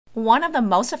One of the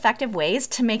most effective ways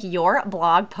to make your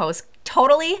blog post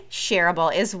totally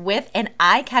shareable is with an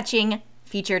eye-catching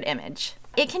featured image.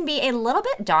 It can be a little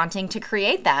bit daunting to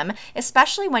create them,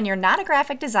 especially when you're not a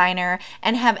graphic designer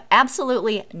and have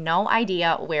absolutely no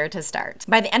idea where to start.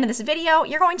 By the end of this video,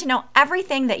 you're going to know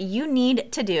everything that you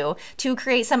need to do to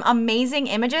create some amazing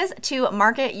images to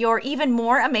market your even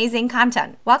more amazing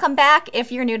content. Welcome back.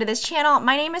 If you're new to this channel,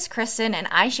 my name is Kristin and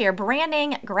I share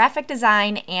branding, graphic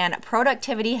design, and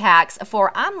productivity hacks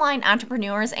for online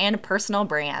entrepreneurs and personal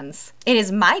brands. It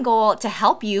is my goal to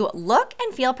help you look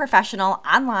and feel professional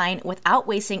online without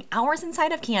wasting hours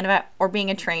inside of Canva or being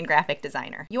a trained graphic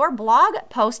designer. Your blog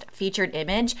post featured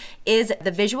image is the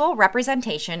visual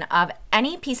representation of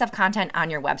any piece of content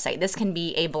on your website. This can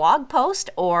be a blog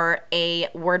post or a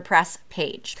WordPress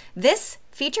page. This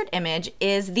featured image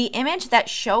is the image that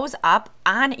shows up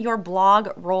on your blog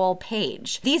roll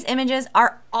page. These images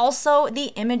are also the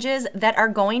images that are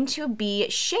going to be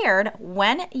shared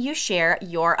when you share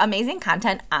your amazing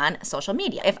content on social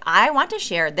media. If I want to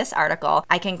share this article,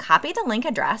 I can copy the link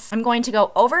address. I'm going to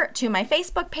go over to my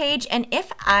Facebook page, and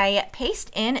if I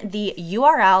paste in the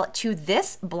URL to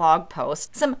this blog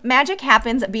post, some magic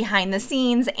happens behind the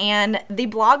scenes and the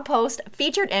blog post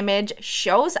featured image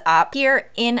shows up here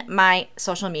in my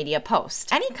social media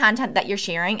post. Any content that you're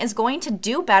sharing is going to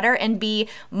do better and be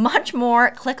much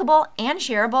more clickable and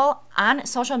shareable on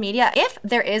social media if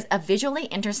there is a visually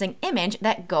interesting image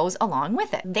that goes along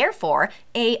with it. Therefore,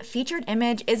 a featured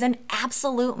image is an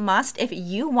absolute must if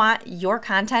you want your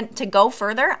content to go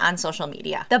further on social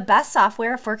media. The best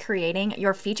software for creating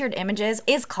your featured images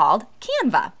is called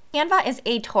Canva. Canva is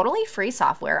a totally free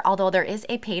software, although there is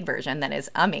a paid version that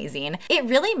is amazing. It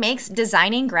really makes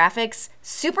designing graphics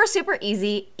super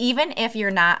easy, even if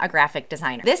you're not a graphic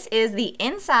designer. This is the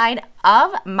inside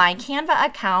of my Canva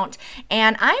account,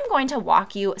 and I'm going to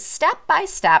walk you step by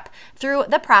step through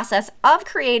the process of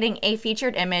creating a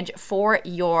featured image for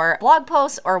your blog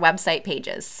posts or website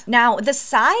pages. Now, the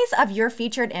size of your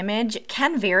featured image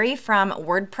can vary from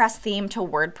WordPress theme to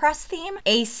WordPress theme.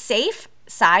 A safe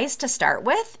size to start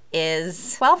with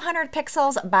is 1200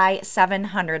 pixels by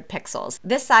 700 pixels.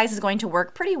 This size is going to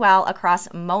work pretty well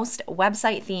across most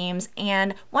website themes,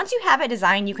 and once you have it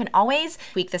designed, you can always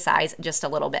tweak the size just a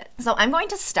little bit. So I'm going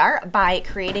to start by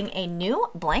creating a new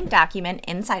blank document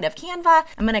inside of Canva.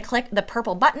 I'm going to click the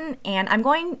purple button and I'm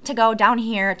going to go down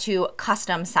here to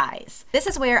custom size. This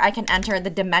is where I can enter the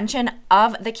dimension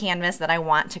of the canvas that I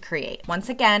want to create. Once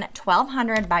again,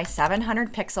 1200 by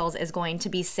 700 pixels is going to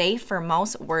be safe for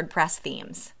most WordPress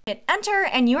themes. Hit enter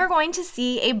and you are going to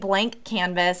see a blank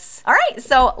canvas. All right,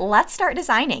 so let's start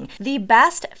designing. The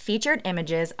best featured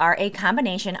images are a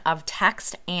combination of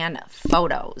text and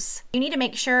photos. You need to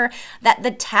make sure that the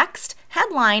text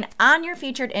headline on your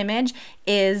featured image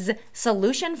is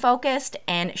solution focused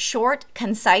and short,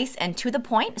 concise, and to the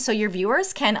point, so your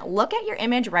viewers can look at your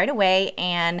image right away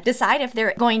and decide if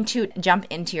they're going to jump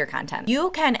into your content.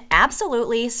 You can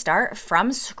absolutely start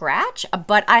from scratch,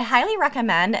 but I highly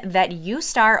recommend that you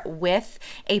start with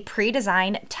a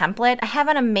pre-designed template. I have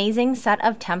an amazing set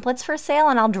of templates for sale,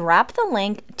 and I'll drop the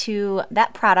link to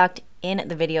that product in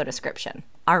the video description.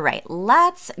 All right,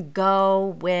 let's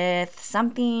go with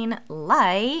something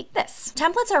like this.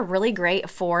 Templates are really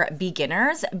great for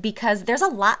beginners because there's a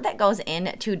lot that goes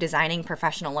into designing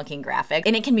professional looking graphics,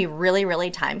 and it can be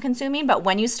really time consuming. But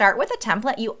when you start with a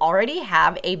template, you already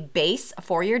have a base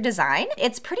for your design.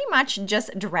 It's pretty much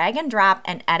just drag and drop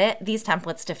and edit these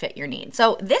templates to fit your needs.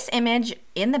 So this image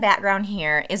in the background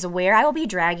here is where I will be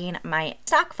dragging my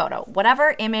stock photo,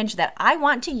 whatever image that I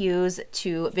want to use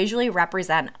to visually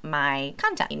represent my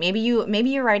content. Maybe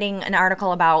you're writing an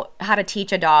article about how to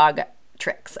teach a dog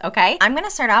tricks, okay? I'm gonna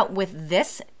start out with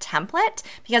this template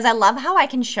because I love how I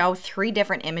can show 3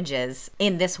 different images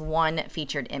in this one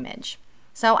featured image.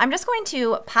 So I'm just going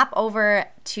to pop over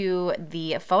to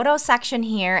the photo section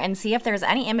here and see if there's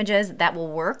any images that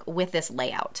will work with this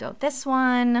layout. So this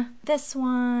one.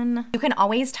 You can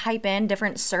always type in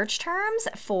different search terms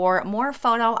for more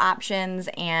photo options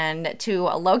and to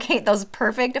locate those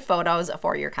perfect photos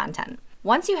for your content.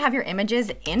 Once you have your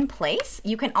images in place,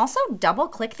 you can also double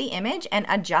click the image and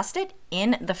adjust it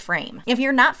in the frame. If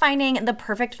you're not finding the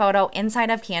perfect photo inside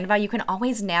of Canva, you can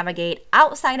always navigate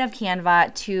outside of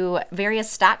Canva to various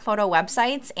stock photo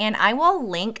websites, and I will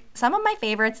link some of my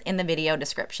favorites in the video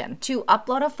description. To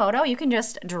upload a photo, you can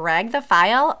just drag the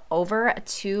file over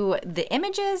to the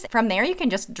images. From there, you can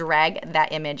just drag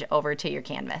that image over to your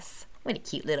canvas. What a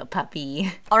cute little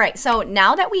puppy. All right, so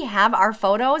now that we have our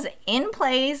photos in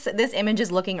place, this image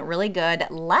is looking really good.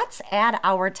 Let's add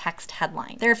our text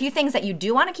headline. There are a few things that you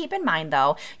do want to keep in mind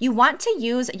though. You want to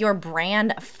use your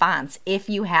brand fonts if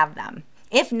you have them.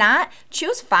 If not,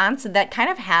 choose fonts that kind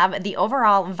of have the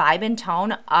overall vibe and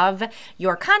tone of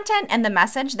your content and the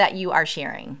message that you are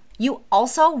sharing. You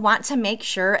also want to make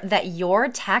sure that your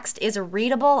text is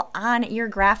readable on your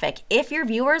graphic. If your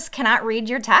viewers cannot read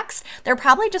your text, they're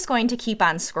probably just going to keep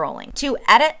on scrolling. To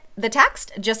edit the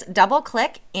text, just double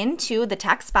click into the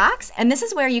text box, and this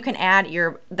is where you can add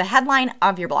the headline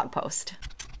of your blog post.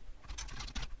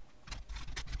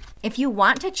 If you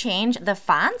want to change the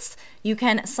fonts, you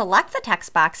can select the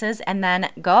text boxes and then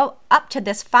go up to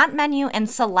this font menu and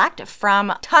select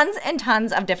from tons and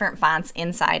tons of different fonts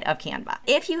inside of Canva.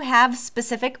 If you have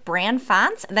specific brand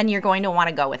fonts, then you're going to want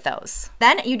to go with those.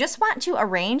 Then you just want to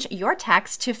arrange your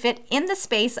text to fit in the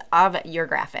space of your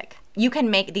graphic. You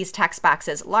can make these text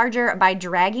boxes larger by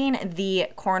dragging the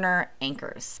corner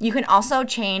anchors. You can also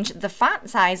change the font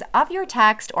size of your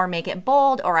text or make it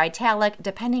bold or italic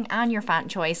depending on your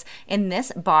font choice in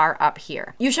this bar up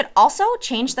here. You should also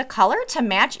change the color to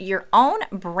match your own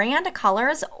brand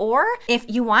colors, or if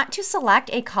you want to select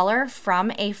a color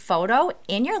from a photo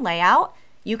in your layout,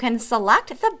 you can select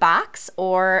the box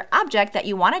or object that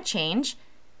you want to change,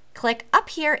 click up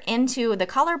here into the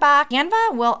color box.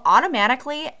 Canva will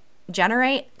automatically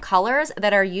generate colors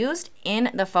that are used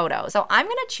in the photo. So I'm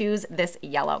gonna choose this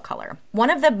yellow color. One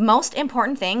of the most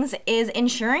important things is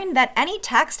ensuring that any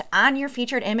text on your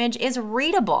featured image is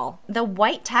readable. The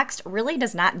white text really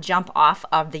does not jump off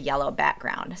of the yellow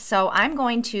background. So I'm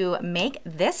going to make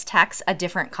this text a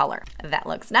different color. That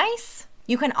looks nice.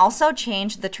 You can also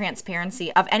change the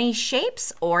transparency of any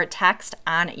shapes or text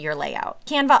on your layout.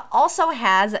 Canva also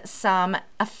has some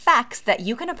effects that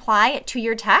you can apply to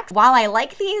your text. While I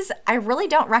like these, I really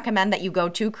don't recommend that you go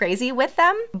too crazy with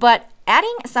them, but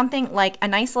adding something like a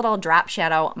nice little drop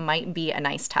shadow might be a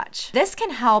nice touch. This can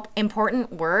help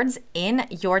important words in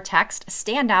your text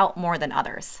stand out more than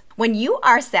others. When you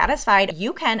are satisfied,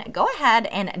 you can go ahead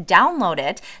and download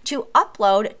it to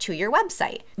upload to your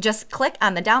website. Just click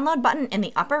on the download button in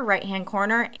the upper right-hand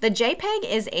corner. The JPEG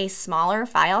is a smaller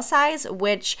file size,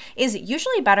 which is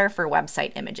usually better for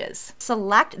website images.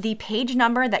 Select the page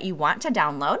number that you want to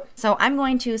download. So I'm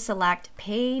going to select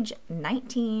page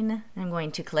 19. I'm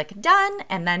going to click done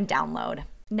and then download.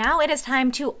 Now it is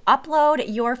time to upload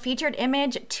your featured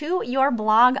image to your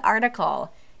blog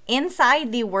article.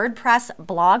 Inside the WordPress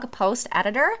blog post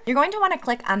editor, you're going to want to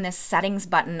click on this settings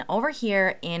button over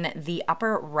here in the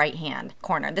upper right-hand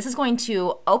corner. This is going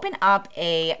to open up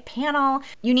a panel.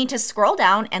 You need to scroll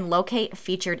down and locate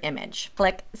featured image.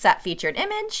 Click set featured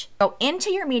image, go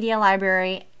into your media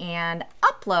library and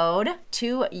upload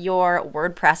to your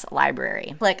WordPress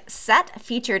library. Click set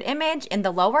featured image in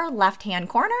the lower left-hand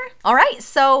corner. All right,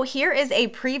 so here is a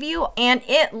preview and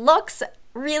it looks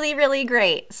really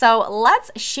great. So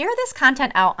let's share this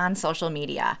content out on social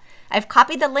media. I've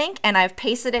copied the link and I've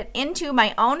pasted it into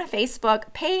my own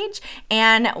Facebook page.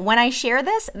 And when I share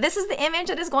this, this is the image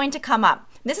that is going to come up.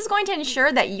 This is going to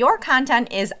ensure that your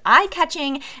content is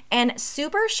eye-catching and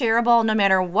super shareable no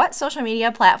matter what social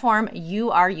media platform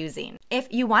you are using. If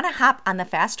you want to hop on the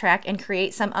fast track and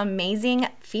create some amazing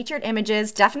featured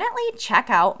images, definitely check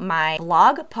out my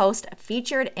blog post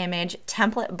featured image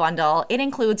template bundle. It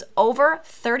includes over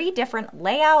 30 different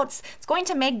layouts. It's going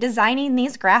to make designing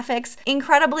these graphics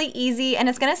incredibly easy, and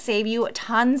it's going to save you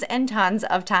tons and tons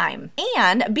of time.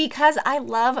 And because I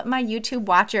love my YouTube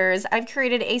watchers, I've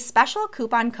created a special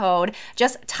coupon code.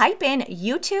 Just type in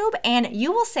YouTube and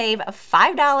you will save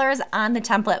 $5 on the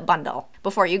template bundle.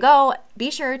 Before you go,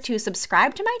 be sure to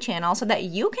subscribe to my channel so that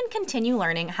you can continue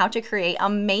learning how to create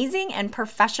amazing and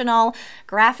professional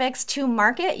graphics to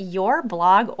market your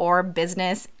blog or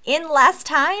business in less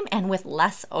time and with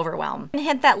less overwhelm. And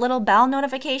hit that little bell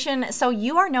notification so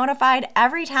you are notified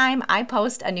every time I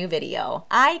post a new video.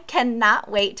 I cannot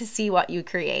wait to see what you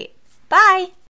create. Bye!